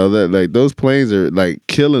 like, you know, that, like, those planes are like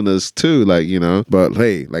killing us too, like, you know. But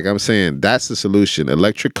hey, like I'm saying, that's the solution.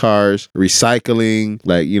 Electric cars, recycling,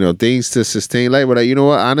 like, you know, things to sustain life. But you know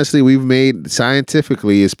what, honestly,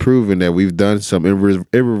 scientifically it's proven that we've done some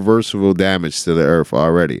irreversible damage to the earth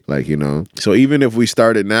already, like, you know. So even if we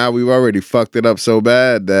started now, we've already fucked it up so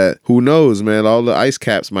bad that who knows, man, all the ice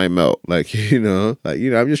caps might melt, like, you know.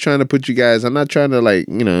 I'm just trying to put you guys, I'm not trying to, like,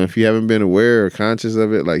 you know, if you haven't been aware or conscious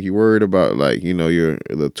of it, like, you're worried about, like, you know,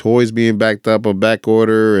 the toys being backed up on back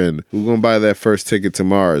order, and who's gonna buy that first ticket to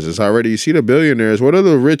Mars? It's already, you see the billionaires, what are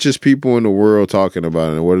the richest people in the world talking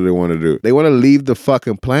about, and what do they want to do? They want to leave the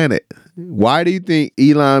fucking planet. Why do you think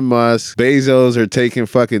Elon Musk, Bezos are taking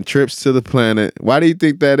fucking trips to the planet? Why do you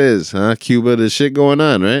think that is, huh? Cuba, there's shit going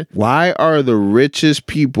on, right? Why are the richest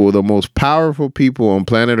people, the most powerful people on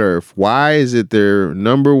planet Earth, why is it their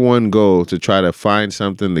number one goal to try to find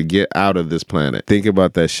something to get out of this planet? Think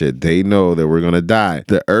about that shit. They know that we're gonna die.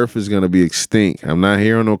 The Earth is gonna be extinct. I'm not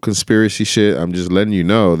here on no conspiracy shit. I'm just letting you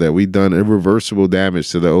know that we've done irreversible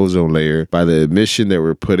damage to the ozone layer by the emission that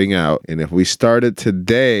we're putting out. And if we started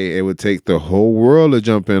today, it would take the whole world to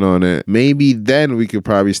jump in on it. Maybe then we could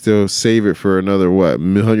probably still save it for another,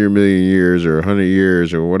 100 million years or 100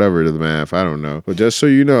 years or whatever to the math. I don't know. But just so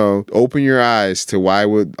you know, open your eyes to why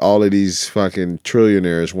would all of these fucking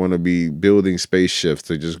trillionaires want to be building spaceships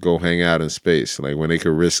to just go hang out in space, like, when they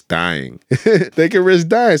could risk dying. They could risk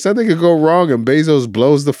dying. Something could go wrong and Bezos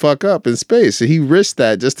blows the fuck up in space. So he risked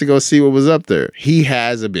that just to go see what was up there. He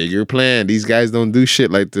has a bigger plan. These guys don't do shit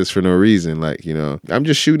like this for no reason. Like, you know, I'm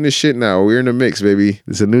just shooting this shit shit now. We're in the mix, baby.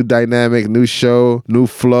 It's a new dynamic, new show, new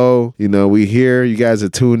flow. You know, we here. You guys are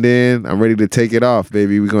tuned in. I'm ready to take it off,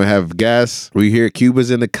 baby. We're going to have guests. We here.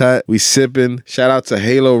 Cuba's in the cut. We sipping. Shout out to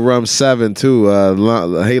Halo Rum 7, too.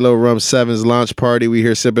 Halo Rum 7's launch party. We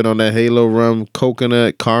here sipping on that Halo Rum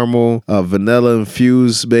coconut, caramel, vanilla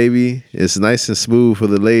infused, baby. It's nice and smooth for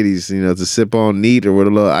the ladies, you know, to sip on neat or with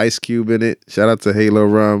a little ice cube in it. Shout out to Halo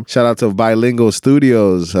Rum. Shout out to Bilingual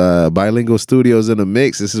Studios. Bilingual Studios in the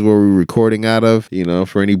mix. This is where we're recording out of. You know,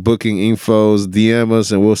 for any booking infos, DM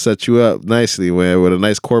us and we'll set you up nicely, man, with a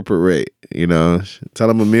nice corporate rate. You know, tell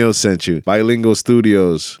them Amil sent you. Bilingual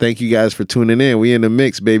Studios. Thank you guys for tuning in. We in the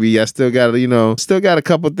mix, baby. I still got, a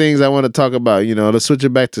couple things I want to talk about. You know, let's switch it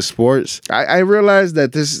back to sports. I realized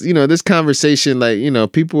that this conversation, like, you know,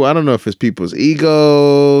 people, I don't know if it's people's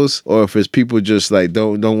egos or if it's people just like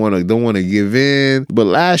don't want to give in. But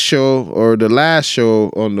the last show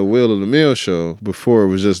on the Wheel of the Mill show, before it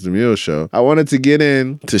was just the Mill show, I wanted to get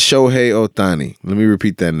in to Shohei Ohtani. Let me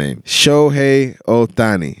repeat that name. Shohei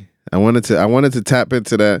Ohtani. I wanted to tap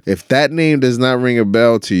into that. If that name does not ring a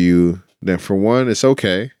bell to you, then for one, it's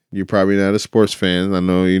okay. You're probably not a sports fan. I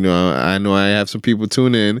know I have some people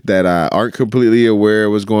tune in that aren't completely aware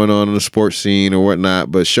of what's going on in the sports scene or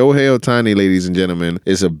whatnot. But Shohei Ohtani, ladies and gentlemen,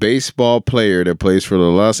 is a baseball player that plays for the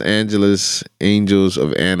Los Angeles Angels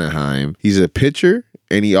of Anaheim. He's a pitcher.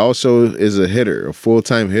 And he also is a hitter, a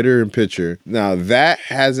full-time hitter and pitcher. Now, that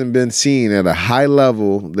hasn't been seen at a high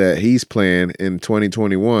level that he's playing in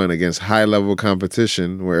 2021 against high-level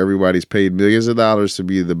competition where everybody's paid millions of dollars to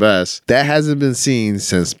be the best. That hasn't been seen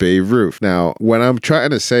since Babe Ruth. Now, what I'm trying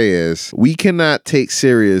to say is we cannot take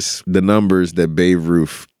serious the numbers that Babe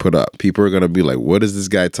Ruth put up. People are going to be like, what is this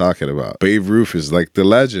guy talking about? Babe Ruth is like the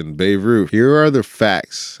legend, Babe Ruth. Here are the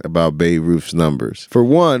facts about Babe Ruth's numbers. For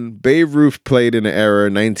one, Babe Ruth played in the era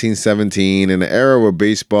 1917, in the era where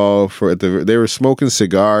baseball, they were smoking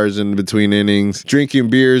cigars in between innings, drinking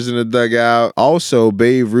beers in the dugout. Also,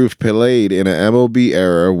 Babe Ruth played in an MLB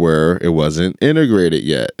era where it wasn't integrated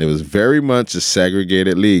yet. It was very much a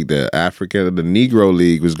segregated league. The Negro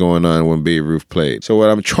League was going on when Babe Ruth played. So what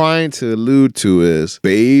I'm trying to allude to is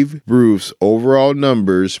Babe Ruth's overall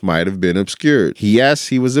numbers might have been obscured. Yes,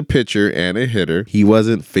 he was a pitcher and a hitter. He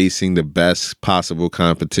wasn't facing the best possible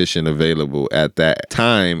competition available at that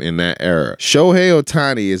time in that era. Shohei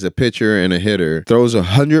Ohtani is a pitcher and a hitter, throws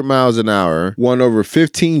 100 miles an hour, won over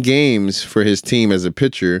 15 games for his team as a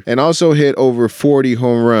pitcher, and also hit over 40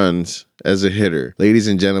 home runs as a hitter. Ladies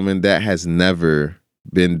and gentlemen, that has never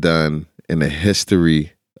been done in the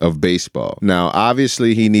history of baseball. Now,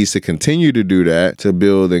 obviously, he needs to continue to do that to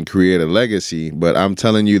build and create a legacy, but I'm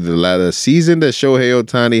telling you, the season that Shohei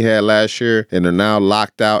Ohtani had last year in the now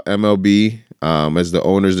locked out MLB, as the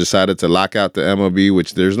owners decided to lock out the MLB,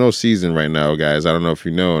 which there's no season right now, guys. I don't know if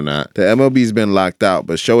you know or not. The MLB's been locked out,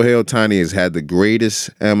 but Shohei Ohtani has had the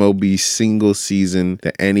greatest MLB single season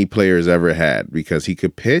that any player has ever had because he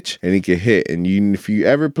could pitch and he could hit. And if you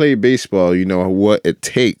ever play baseball, you know what it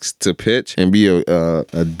takes to pitch and be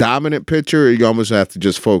a dominant pitcher. You almost have to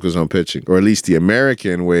just focus on pitching, or at least the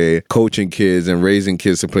American way coaching kids and raising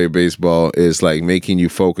kids to play baseball is like making you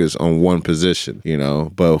focus on one position, you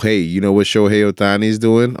know. But hey, you know what Shohei Ohtani's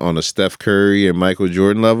doing on a Steph Curry and Michael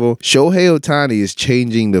Jordan level? Shohei Ohtani is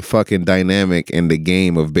changing the fucking dynamic in the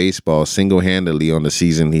game of baseball single-handedly on the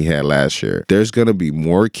season he had last year. There's going to be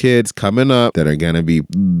more kids coming up that are going to be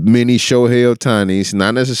mini Shohei Ohtani's,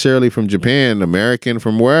 not necessarily from Japan, American,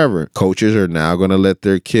 from wherever. Coaches are now going to let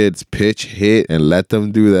their kids pitch, hit, and let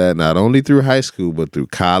them do that not only through high school, but through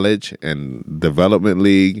college and development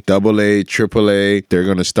league, AA, AAA. They're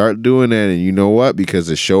going to start doing that, and you know what? Because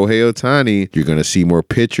of Shohei Ohtani, you're going to see more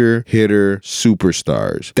pitcher, hitter,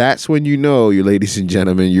 superstars. That's when you know, you ladies and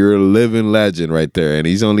gentlemen, you're a living legend right there. And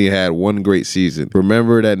he's only had one great season.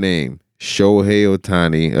 Remember that name. Shohei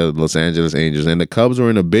Ohtani of the Los Angeles Angels. And the Cubs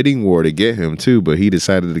were in a bidding war to get him too, but he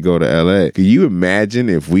decided to go to LA. Can you imagine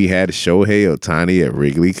if we had Shohei Ohtani at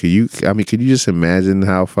Wrigley? Could you just imagine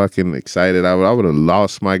how fucking excited I would have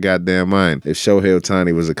lost my goddamn mind if Shohei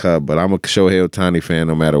Ohtani was a Cub. But I'm a Shohei Ohtani fan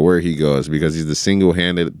no matter where he goes because he's the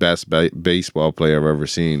single-handed best baseball player I've ever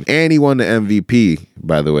seen. And he won the MVP,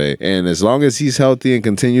 by the way. And as long as he's healthy and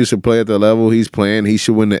continues to play at the level he's playing, he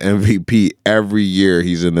should win the MVP every year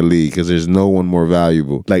he's in the league because there's no one more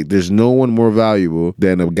valuable. Like, there's no one more valuable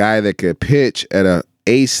than a guy that could pitch at a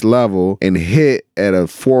ace level and hit at a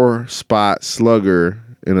 4-spot slugger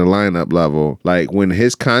in a lineup level, like when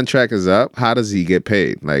his contract is up, how does he get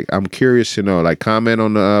paid? Like, I'm curious to know. Like, comment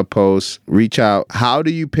on the post, reach out. How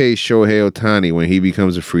do you pay Shohei Ohtani when he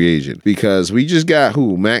becomes a free agent? Because we just got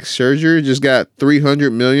Max Scherzer just got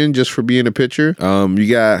 $300 million just for being a pitcher. You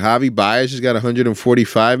got Javi Baez just got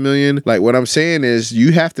 $145 million. Like, what I'm saying is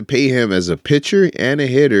you have to pay him as a pitcher and a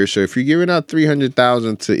hitter. So if you're giving out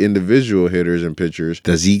 $300,000 to individual hitters and pitchers,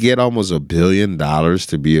 does he get almost $1 billion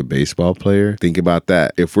to be a baseball player? Think about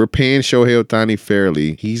that. If we're paying Shohei Ohtani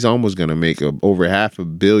fairly, he's almost going to make over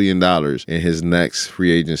 $500 million in his next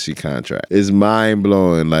free agency contract. It's mind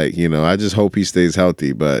blowing. Like, I just hope he stays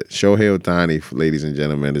healthy. But Shohei Ohtani, ladies and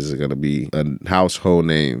gentlemen, is going to be a household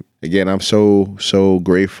name. Again, I'm so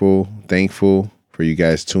grateful, thankful for you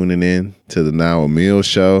guys tuning in to the now Amil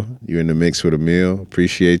Show. You're in the mix with Amil.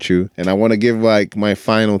 Appreciate you. And I want to give my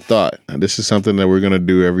final thought. And this is something that we're going to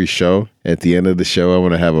do every show. At the end of the show, I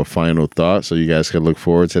want to have a final thought so you guys can look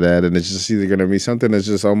forward to that. And it's just either going to be something that's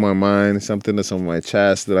just on my mind, something that's on my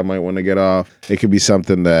chest that I might want to get off. It could be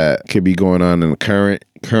something that could be going on in current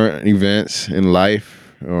events in life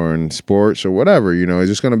or in sports or whatever, it's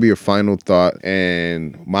just going to be a final thought.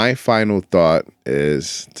 And my final thought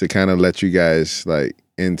is to kind of let you guys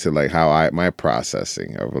into how my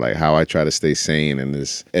processing of how I try to stay sane in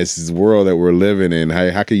this world that we're living in.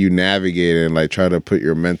 How can you navigate it and try to put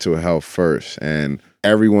your mental health first? And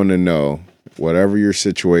everyone to know, whatever your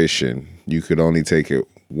situation, you could only take it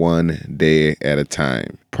one day at a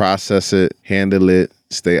time. Process it, handle it,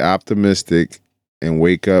 stay optimistic, and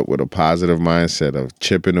wake up with a positive mindset of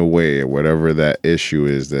chipping away at whatever that issue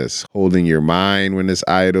is that's holding your mind when it's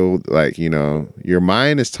idle. Your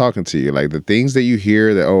mind is talking to you. Like, the things that you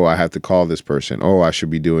hear that, I have to call this person. I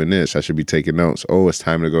should be doing this. I should be taking notes. It's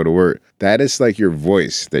time to go to work. That is your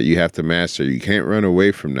voice that you have to master. You can't run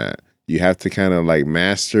away from that. You have to kind of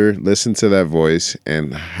listen to that voice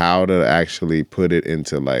and how to actually put it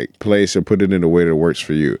into place or put it in a way that works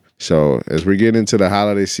for you. So as we get into the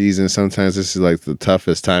holiday season, sometimes this is the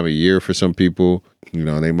toughest time of year for some people.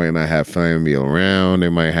 They might not have family around. They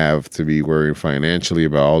might have to be worrying financially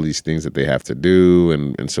about all these things that they have to do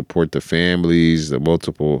and support the families, the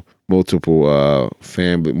multiple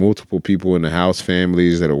people in the house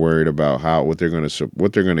families that are worried about what they're going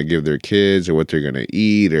to give their kids or what they're going to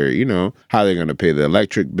eat or how they're going to pay the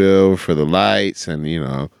electric bill for the lights.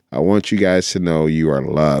 And I want you guys to know you are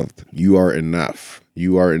loved. You are enough.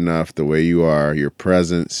 You are enough the way you are, your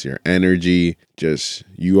presence, your energy, just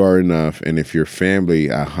you are enough. And if your family,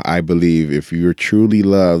 I believe if you're truly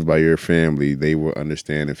loved by your family, they will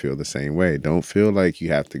understand and feel the same way. Don't feel like you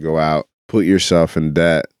have to go out, put yourself in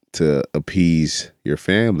debt to appease your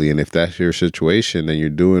family. And if that's your situation, then you're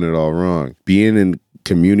doing it all wrong. Being in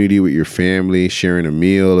community with your family, sharing a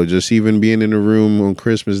meal, or just even being in a room on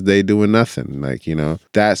Christmas Day doing nothing,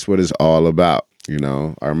 that's what it's all about.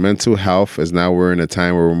 Our mental health is now we're in a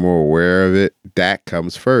time where we're more aware of it. That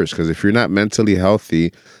comes first, because if you're not mentally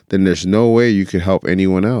healthy, then there's no way you can help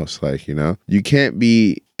anyone else. You can't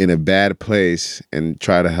be in a bad place and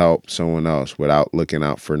try to help someone else without looking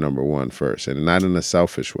out for number one first, and not in a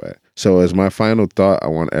selfish way. So as my final thought, I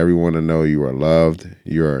want everyone to know you are loved,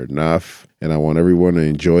 you are enough, and I want everyone to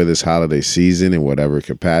enjoy this holiday season in whatever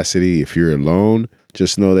capacity. If you're alone,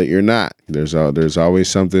 just know that you're not. There's always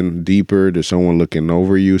something deeper. There's someone looking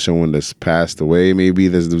over you, someone that's passed away maybe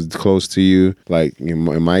that's close to you. Like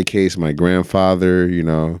in my case, my grandfather,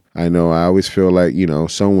 I know I always feel like,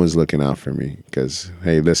 someone's looking out for me because,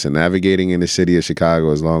 hey, listen, navigating in the city of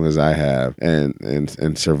Chicago as long as I have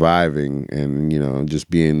and surviving and, just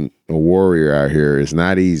being a warrior out here is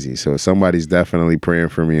not easy. So somebody's definitely praying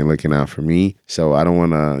for me and looking out for me. So I don't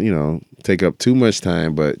want to, take up too much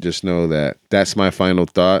time, but just know that that's my final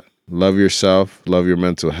thought. Love yourself, love your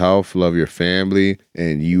mental health, love your family,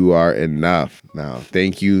 and you are enough. Now,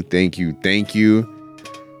 thank you for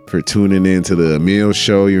tuning in to the Amil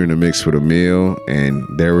Show. You're in the mix with Amil, and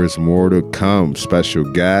there is more to come. Special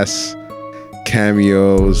guests,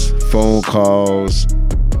 cameos, phone calls,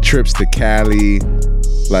 trips to Cali.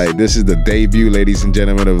 This is the debut, ladies and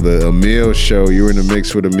gentlemen, of the Amil Show. You're in the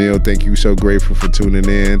mix with Amil. Thank you. So grateful for tuning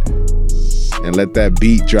in. And let that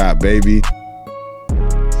beat drop, baby.